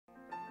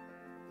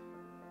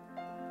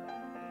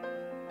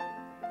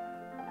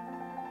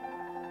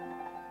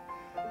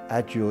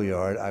At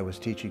Juilliard, I was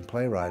teaching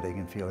playwriting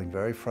and feeling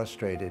very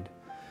frustrated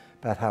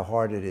about how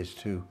hard it is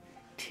to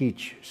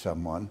teach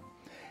someone.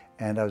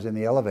 And I was in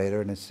the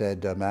elevator and it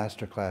said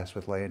masterclass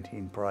with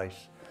Leontine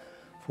Price,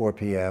 4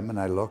 p.m. And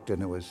I looked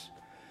and it was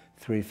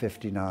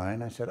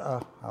 3:59. I said,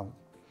 oh,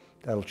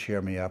 that'll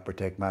cheer me up or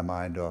take my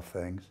mind off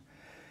things.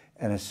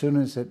 And as soon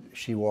as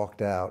she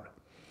walked out,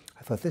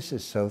 I thought, this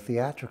is so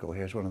theatrical.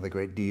 Here's one of the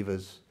great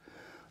divas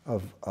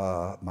of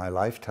my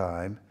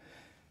lifetime,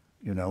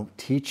 you know,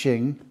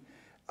 teaching,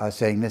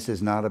 saying this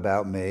is not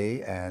about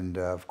me. And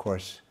of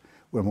course,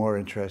 we're more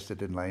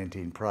interested in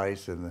Leontine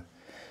Price and the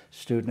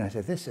student. I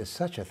said, this is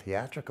such a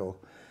theatrical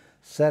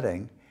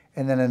setting.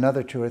 And then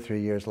another 2 or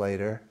 3 years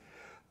later,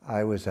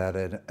 I was at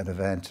an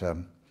event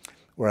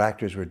where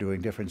actors were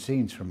doing different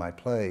scenes from my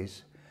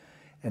plays.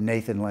 And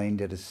Nathan Lane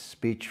did a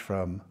speech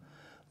from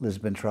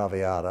Lisbon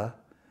Traviata,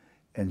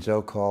 and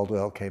Zoe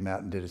Caldwell came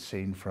out and did a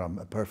scene from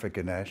A Perfect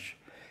Ganesh.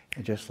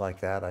 And just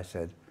like that, I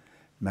said,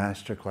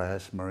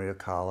 masterclass, Maria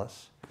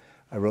Callas.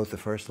 I wrote the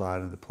first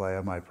line of the play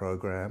on my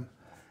program,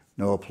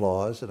 no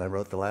applause, and I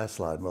wrote the last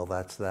line, well,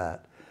 that's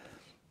that.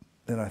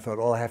 Then I thought,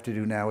 all I have to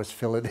do now is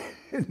fill it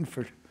in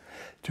for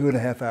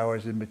 2.5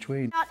 hours in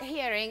between. Not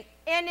hearing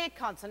any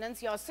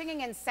consonants, you're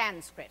singing in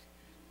Sanskrit.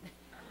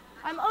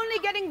 I'm only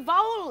getting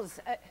vowels.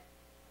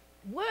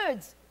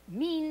 Words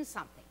mean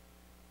something.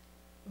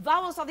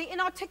 Vowels are the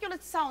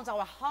inarticulate sounds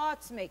our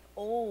hearts make.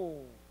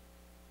 Oh.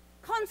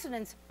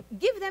 Consonants,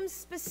 give them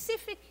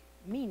specific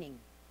meaning.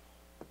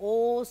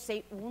 Oh,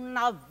 say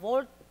una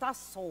volta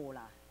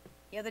sola.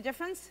 Hear the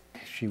difference?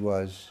 She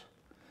was,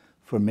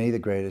 for me, the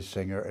greatest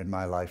singer in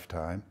my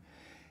lifetime.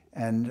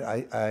 And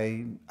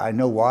I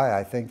know why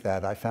I think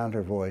that. I found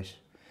her voice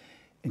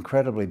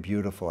incredibly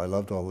beautiful. I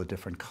loved all the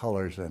different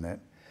colors in it.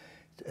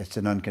 It's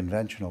an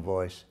unconventional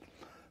voice.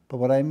 But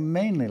what I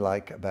mainly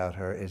like about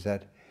her is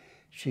that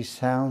she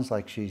sounds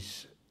like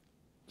she's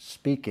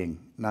speaking,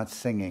 not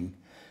singing.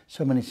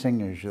 So many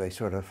singers, they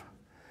sort of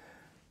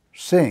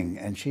sing,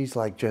 and she's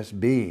like just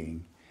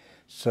being.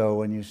 So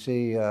when you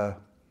see an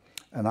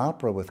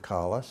opera with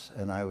Callas,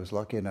 and I was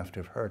lucky enough to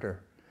have heard her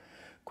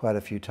quite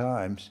a few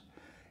times,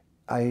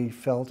 I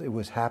felt it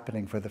was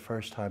happening for the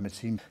first time. It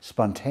seemed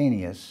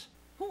spontaneous.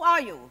 Who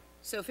are you,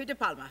 Sophie de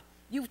Palma?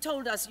 You've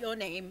told us your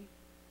name,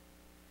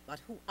 but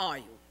who are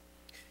you?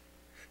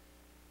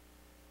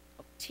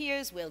 Oh,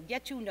 tears will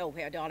get you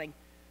nowhere, darling.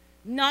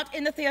 Not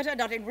in the theater,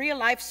 not in real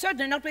life,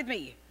 certainly not with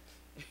me.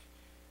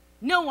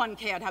 No one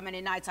cared how many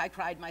nights I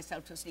cried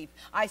myself to sleep.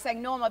 I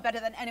sang Norma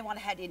better than anyone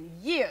had in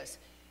years.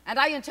 And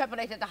I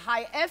interpolated the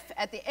high F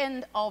at the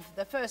end of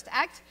the first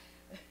act.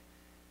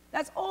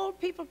 That's all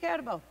people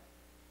cared about.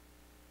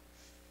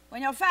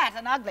 When you're fat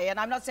and ugly, and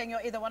I'm not saying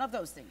you're either one of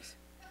those things,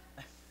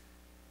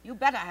 you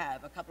better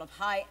have a couple of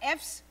high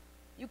Fs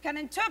you can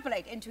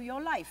interpolate into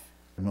your life.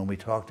 And when we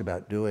talked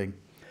about doing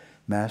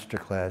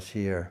masterclass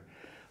here,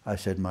 I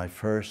said my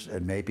first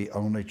and maybe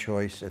only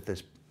choice at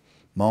this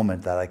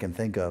moment that I can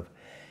think of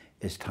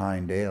is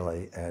Tyne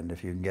Daly, and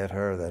if you can get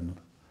her, then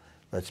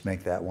let's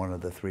make that one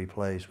of the 3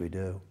 plays we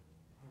do.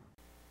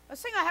 A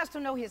singer has to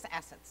know his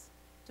assets,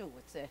 too.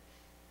 It's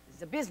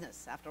a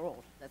business, after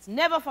all. Let's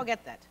never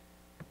forget that.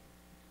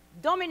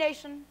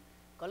 Domination,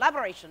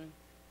 collaboration,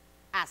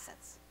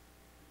 assets.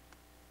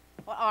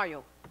 What are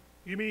you?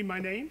 You mean my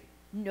name?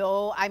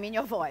 No, I mean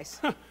your voice.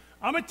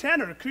 I'm a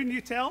tenor, couldn't you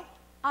tell?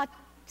 A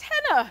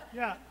tenor?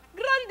 Yeah.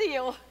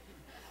 Grandio.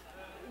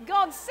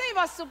 God save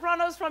us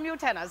sopranos from you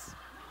tenors.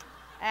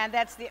 And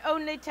that's the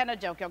only tenor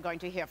joke you're going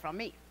to hear from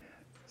me.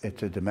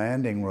 It's a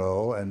demanding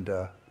role, and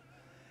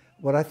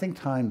what I think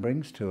Tyne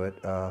brings to it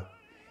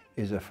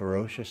is a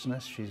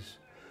ferociousness. She's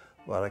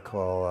what I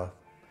call a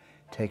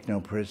take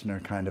no prisoner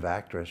kind of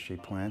actress. She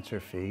plants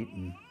her feet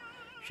and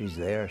she's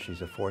there.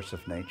 She's a force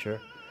of nature.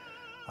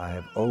 I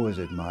have always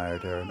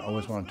admired her and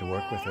always wanted to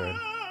work with her.